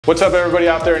What's up everybody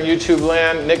out there in YouTube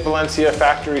land? Nick Valencia,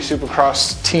 Factory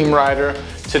Supercross team rider.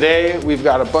 Today we've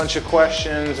got a bunch of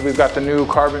questions. We've got the new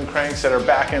carbon cranks that are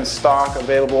back in stock,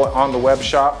 available on the web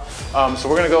shop. So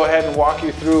we're gonna go ahead and walk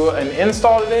you through an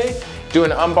install today, do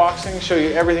an unboxing, show you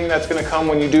everything that's gonna come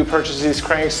when you do purchase these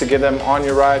cranks to get them on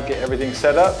your ride, get everything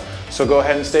set up. So go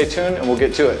ahead and stay tuned and we'll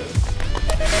get to it.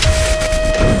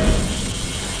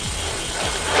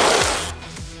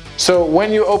 So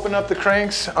when you open up the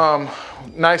cranks,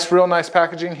 real nice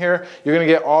packaging here. You're gonna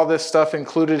get all this stuff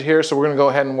included here, so we're gonna go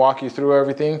ahead and walk you through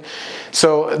everything.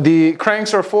 So the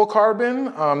cranks are full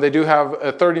carbon. They do have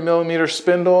a 30mm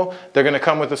spindle. They're gonna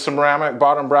come with a ceramic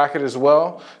bottom bracket as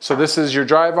well. So this is your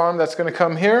drive arm that's gonna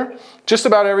come here. Just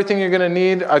about everything you're gonna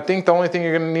need. I think the only thing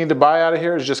you're gonna need to buy out of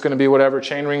here is just gonna be whatever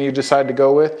chainring you decide to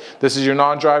go with. This is your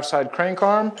non-drive side crank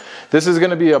arm. This is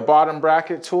gonna be a bottom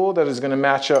bracket tool that is gonna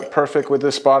match up perfect with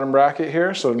this bottom bracket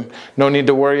here. So no need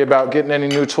to worry about getting any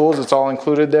new tools. It's all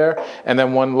included there. And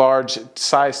then one large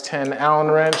size 10 Allen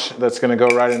wrench that's gonna go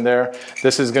right in there.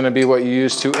 This is gonna be what you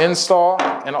use to install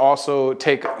and also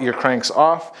take your cranks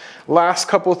off. Last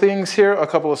couple things here, a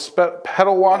couple of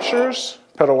pedal washers.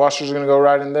 Pedal washers are going to go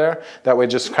right in there. That way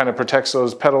just kind of protects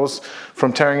those pedals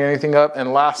from tearing anything up.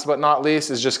 And last but not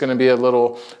least is just going to be a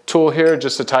little tool here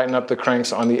just to tighten up the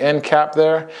cranks on the end cap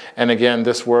there. And again,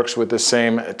 this works with the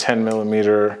same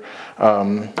 10mm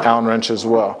Allen wrench as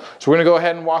well. So we're going to go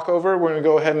ahead and walk over. We're going to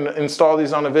go ahead and install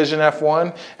these on a Vision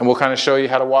F1 and we'll kind of show you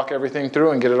how to walk everything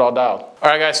through and get it all dialed. All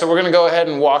right guys, so we're going to go ahead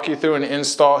and walk you through an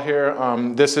install here.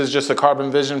 This is just a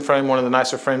carbon Vision frame, one of the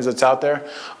nicer frames that's out there.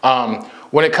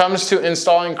 When it comes to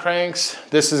installing cranks,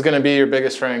 this is going to be your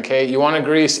biggest friend, okay? You want to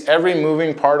grease every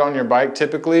moving part on your bike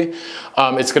typically.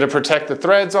 It's going to protect the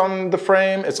threads on the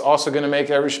frame. It's also going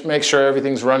to make sure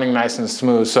everything's running nice and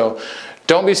smooth. So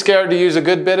don't be scared to use a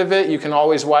good bit of it. You can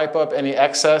always wipe up any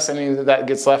excess, any that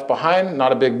gets left behind.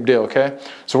 Not a big deal, okay?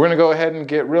 So we're going to go ahead and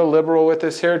get real liberal with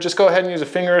this here. Just go ahead and use a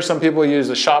finger. Some people use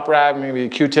a shop rag, maybe a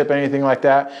Q-tip, anything like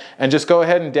that. And just go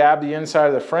ahead and dab the inside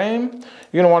of the frame.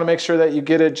 You're going to want to make sure that you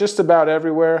get it just about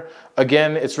everywhere.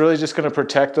 Again, it's really just going to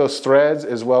protect those threads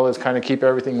as well as kind of keep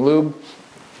everything lubed.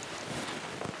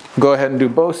 Go ahead and do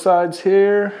both sides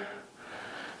here.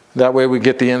 That way we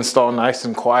get the install nice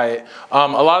and quiet. A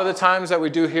lot of the times that we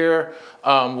do here,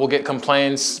 we'll get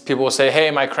complaints. People will say, hey,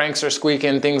 my cranks are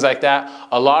squeaking, things like that.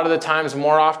 A lot of the times,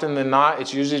 more often than not,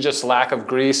 it's usually just lack of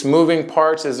grease. Moving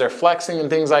parts as they're flexing and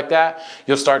things like that,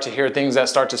 you'll start to hear things that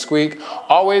start to squeak.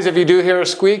 Always, if you do hear a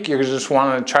squeak, you just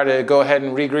want to try to go ahead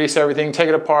and re-grease everything, take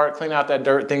it apart, clean out that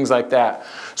dirt, things like that.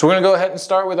 So we're going to go ahead and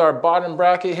start with our bottom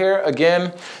bracket here.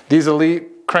 Again, these Elite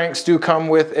cranks do come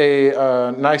with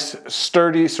a nice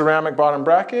sturdy ceramic bottom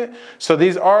bracket. So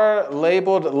these are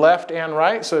labeled left and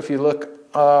right. So if you look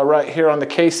right here on the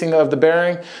casing of the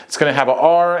bearing, it's going to have an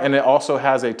R and it also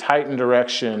has a tighten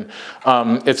direction.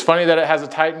 It's funny that it has a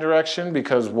tighten direction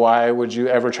because why would you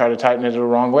ever try to tighten it the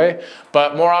wrong way?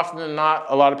 But more often than not,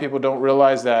 a lot of people don't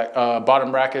realize that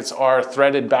bottom brackets are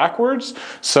threaded backwards.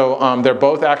 So they're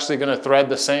both actually going to thread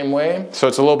the same way. So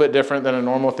it's a little bit different than a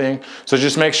normal thing. So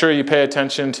just make sure you pay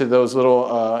attention to those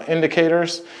little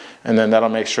indicators. And then that'll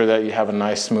make sure that you have a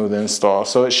nice smooth install.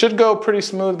 So it should go pretty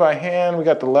smooth by hand. We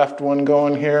got the left one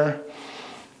going here.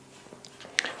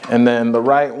 And then the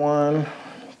right one,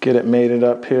 get it mated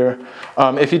up here.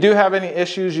 If you do have any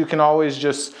issues, you can always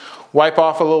just wipe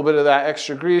off a little bit of that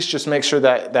extra grease. Just make sure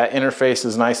that that interface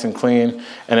is nice and clean.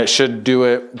 And it should do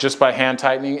it just by hand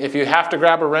tightening. If you have to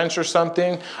grab a wrench or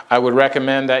something, I would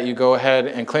recommend that you go ahead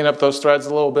and clean up those threads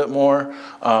a little bit more.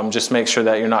 Just make sure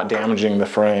that you're not damaging the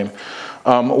frame.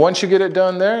 Once you get it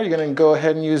done there, you're going to go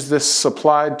ahead and use this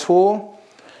supplied tool.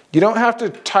 You don't have to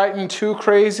tighten too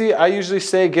crazy. I usually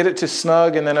say get it to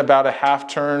snug and then about a half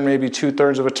turn, maybe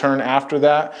 2/3 of a turn after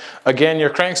that. Again, your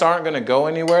cranks aren't going to go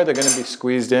anywhere. They're going to be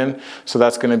squeezed in, so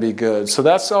that's going to be good. So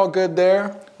that's all good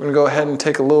there. We're going to go ahead and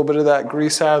take a little bit of that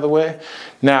grease out of the way.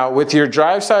 Now, with your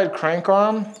drive side crank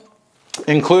arm,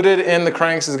 included in the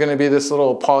cranks is going to be this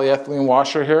little polyethylene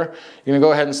washer here. You're going to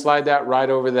go ahead and slide that right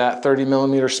over that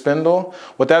 30mm spindle.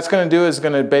 What that's going to do is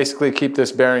going to basically keep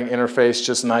this bearing interface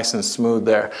just nice and smooth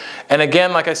there. And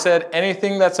again, like I said,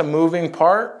 anything that's a moving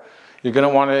part, you're going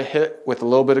to want to hit with a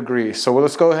little bit of grease. So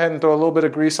let's go ahead and throw a little bit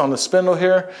of grease on the spindle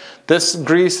here. This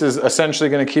grease is essentially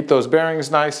going to keep those bearings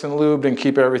nice and lubed and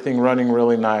keep everything running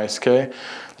really nice, okay?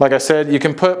 Like I said, you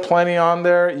can put plenty on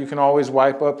there. You can always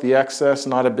wipe up the excess,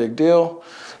 not a big deal.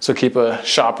 So keep a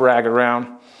shop rag around.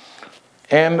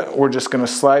 And we're just going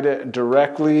to slide it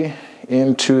directly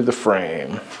into the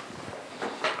frame.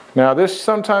 Now this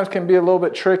sometimes can be a little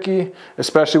bit tricky,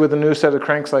 especially with a new set of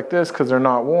cranks like this because they're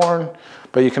not worn,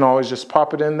 but you can always just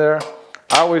pop it in there.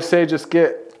 I always say just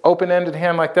get open-ended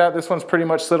hand like that. This one's pretty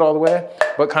much slid all the way,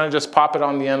 but kind of just pop it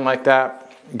on the end like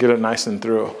that, get it nice and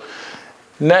through.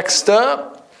 Next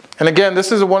up, and again,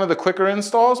 this is one of the quicker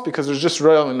installs because there's just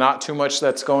really not too much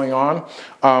that's going on.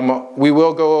 We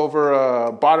will go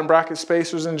over bottom bracket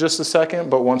spacers in just a second,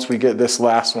 but once we get this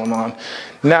last one on.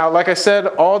 Now, like I said,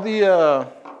 all the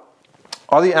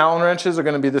Allen wrenches are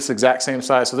going to be this exact same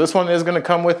size. So this one is going to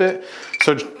come with it.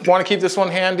 So want to keep this one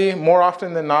handy. More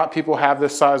often than not, people have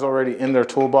this size already in their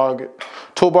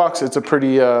toolbox. It's a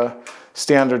pretty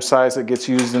standard size that gets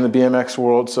used in the BMX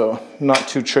world, so not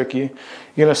too tricky.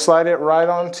 You're going to slide it right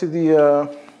onto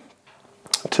the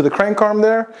crank arm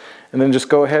there, and then just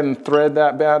go ahead and thread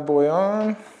that bad boy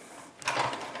on.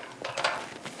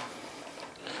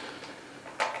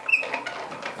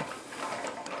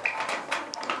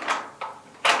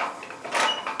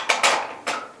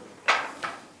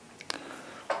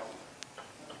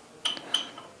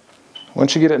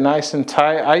 Once you get it nice and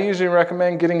tight, I usually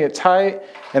recommend getting it tight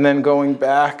and then going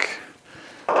back.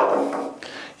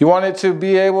 You want it to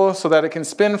be able so that it can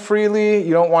spin freely.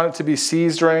 You don't want it to be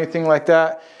seized or anything like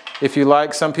that. If you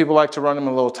like, some people like to run them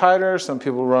a little tighter, some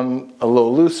people run a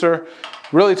little looser.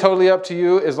 Really totally up to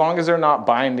you, as long as they're not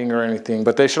binding or anything.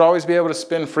 But they should always be able to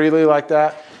spin freely like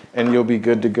that, and you'll be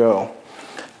good to go.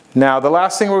 Now, the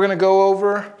last thing we're gonna go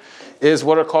over is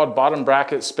what are called bottom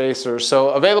bracket spacers. So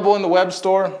available in the web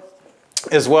store,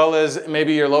 as well as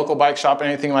maybe your local bike shop,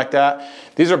 anything like that.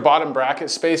 These are bottom bracket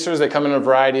spacers. They come in a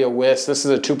variety of widths. This is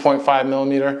a 2.5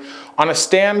 millimeter. On a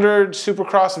standard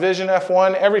Supercross Vision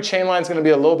F1, every chain line is going to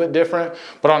be a little bit different,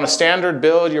 but on a standard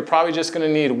build, you're probably just going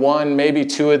to need one, maybe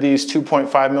two of these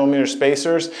 2.5 millimeter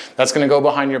spacers. That's going to go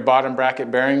behind your bottom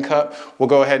bracket bearing cup. We'll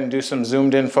go ahead and do some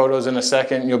zoomed in photos in a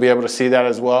second. You'll be able to see that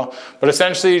as well. But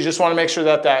essentially, you just want to make sure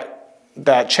that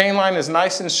that chain line is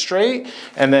nice and straight,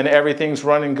 and then everything's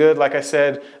running good. Like I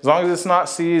said, as long as it's not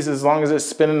seized, as long as it's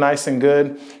spinning nice and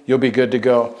good, you'll be good to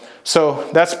go. So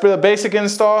that's the basic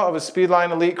install of a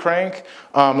Speedline Elite crank.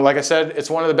 Like I said, it's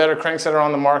one of the better cranks that are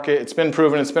on the market. It's been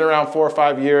proven. It's been around 4 or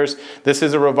 5 years. This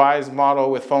is a revised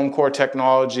model with foam core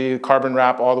technology, carbon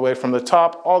wrap all the way from the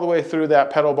top, all the way through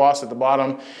that pedal boss at the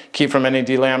bottom, keep from any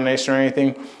delamination or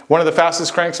anything. One of the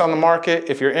fastest cranks on the market.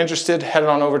 If you're interested, head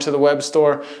on over to the web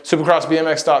store,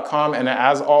 supercrossbmx.com, and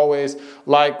as always,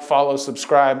 like, follow,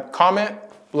 subscribe, comment.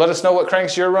 Let us know what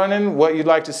cranks you're running, what you'd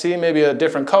like to see, maybe a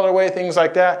different colorway, things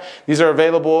like that. These are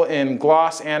available in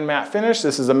gloss and matte finish.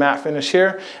 This is a matte finish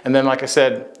here. And then, like I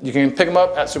said, you can pick them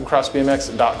up at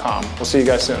supercrossbmx.com. We'll see you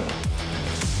guys soon.